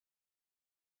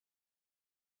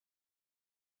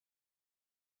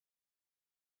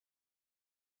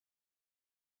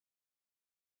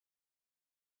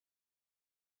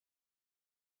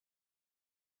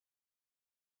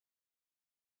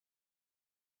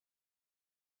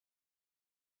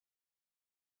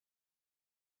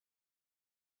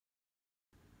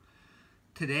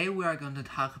Today we are going to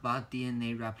talk about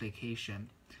DNA replication.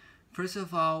 First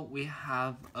of all, we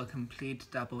have a complete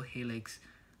double helix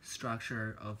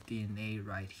structure of DNA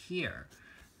right here.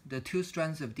 The two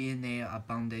strands of DNA are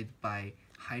bounded by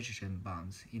hydrogen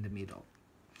bonds in the middle.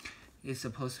 It's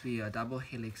supposed to be a double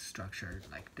helix structure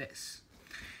like this.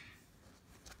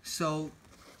 So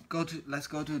let's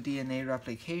go to DNA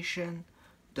replication.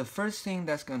 The first thing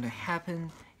that's going to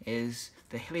happen is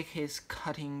the helix is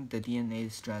cutting the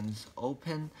DNA strands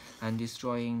open and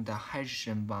destroying the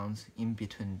hydrogen bonds in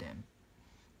between them.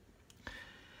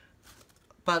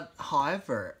 But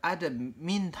however, at the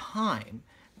meantime,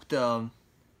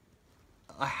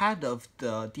 ahead of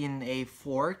the DNA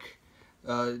fork,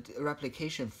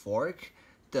 replication fork,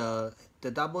 the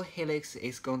double helix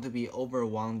is going to be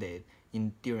overwounded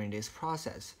during this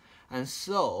process, and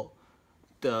so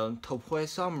the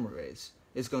topoisomerase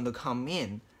is going to come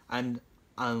in and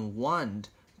unwind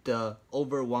the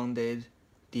overwounded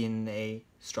DNA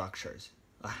structures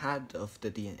ahead of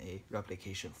the DNA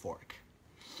replication fork.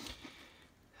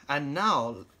 And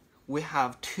now we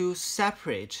have two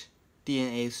separate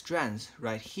DNA strands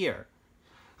right here.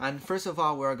 And first of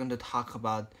all, we're going to talk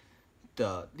about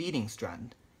the leading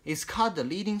strand. It's called the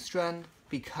leading strand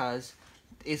because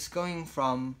it's going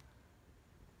from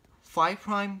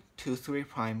 5' to 3'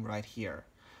 right here.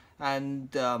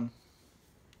 And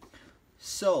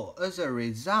so as a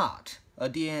result,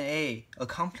 a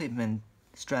complement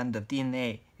strand of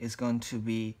DNA is going to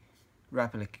be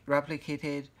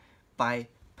replicated by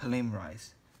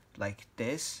polymerase like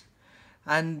this.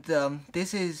 And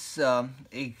this is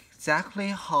exactly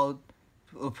how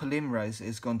polymerase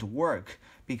is going to work,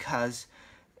 because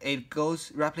it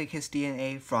replicates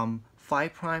DNA from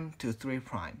 5' to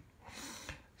 3'.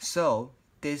 So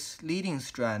this leading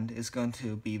strand is going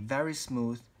to be very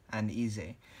smooth and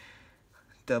easy.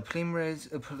 The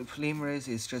polymerase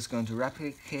is just going to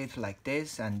replicate like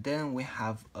this, and then we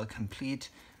have a complete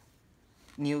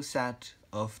new set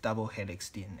of double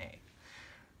helix DNA.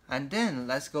 And then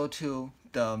let's go to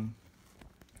the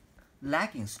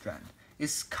lagging strand.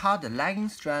 It's called the lagging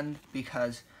strand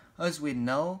because, as we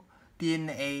know,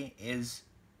 DNA is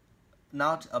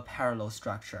not a parallel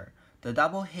structure. The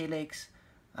double helix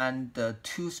and the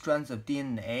two strands of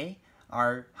DNA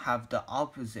have the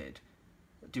opposite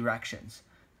directions.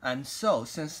 And so,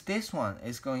 since this one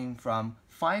is going from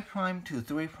 5' to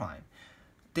 3',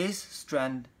 this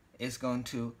strand is going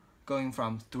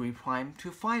from 3'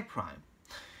 to 5'.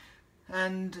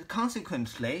 And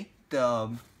consequently,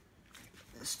 the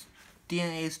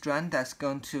DNA strand that's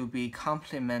going to be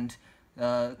complementary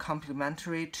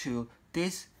to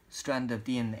this strand of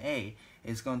DNA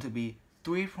is going to be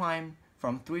from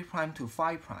 3' to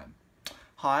 5'.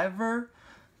 However,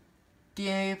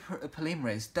 DNA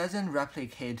polymerase doesn't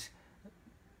replicate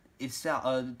itself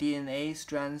DNA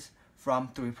strands from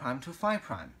 3' to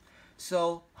 5'.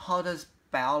 So how does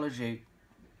biology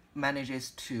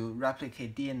manages to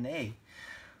replicate DNA?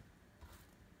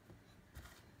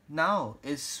 Now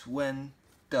is when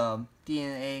the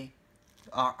DNA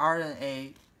or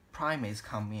RNA primates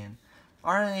come in.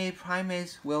 RNA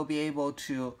primates will be able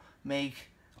to make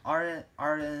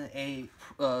RNA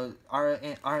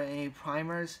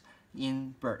primers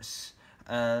in bursts,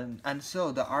 and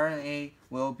so the RNA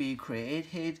will be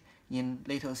created in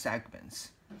little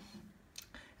segments.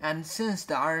 And since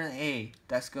the RNA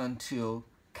that's going to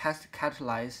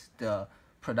catalyze the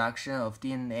production of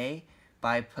DNA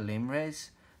by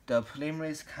polymerase, the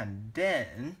polymerase can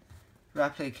then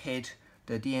replicate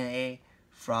the DNA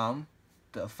from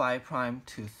the 5'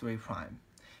 to 3'.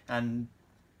 And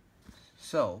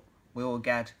so we will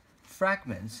get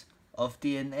fragments of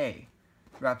DNA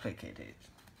replicated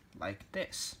like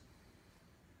this.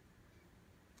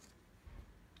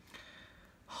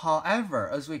 However,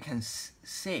 as we can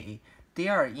see, they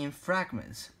are in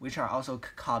fragments, which are also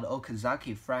called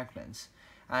Okazaki fragments,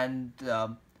 and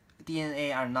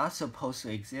DNA are not supposed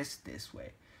to exist this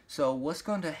way. So what's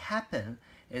going to happen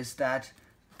is that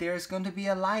there's going to be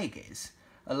a ligase.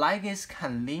 A ligase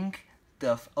can link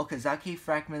the Okazaki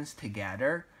fragments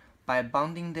together by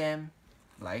bonding them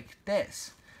like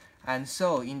this. And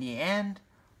so in the end,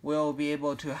 we'll be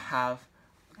able to have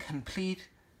complete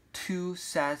two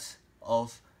sets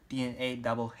of DNA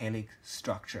double helix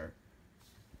structure.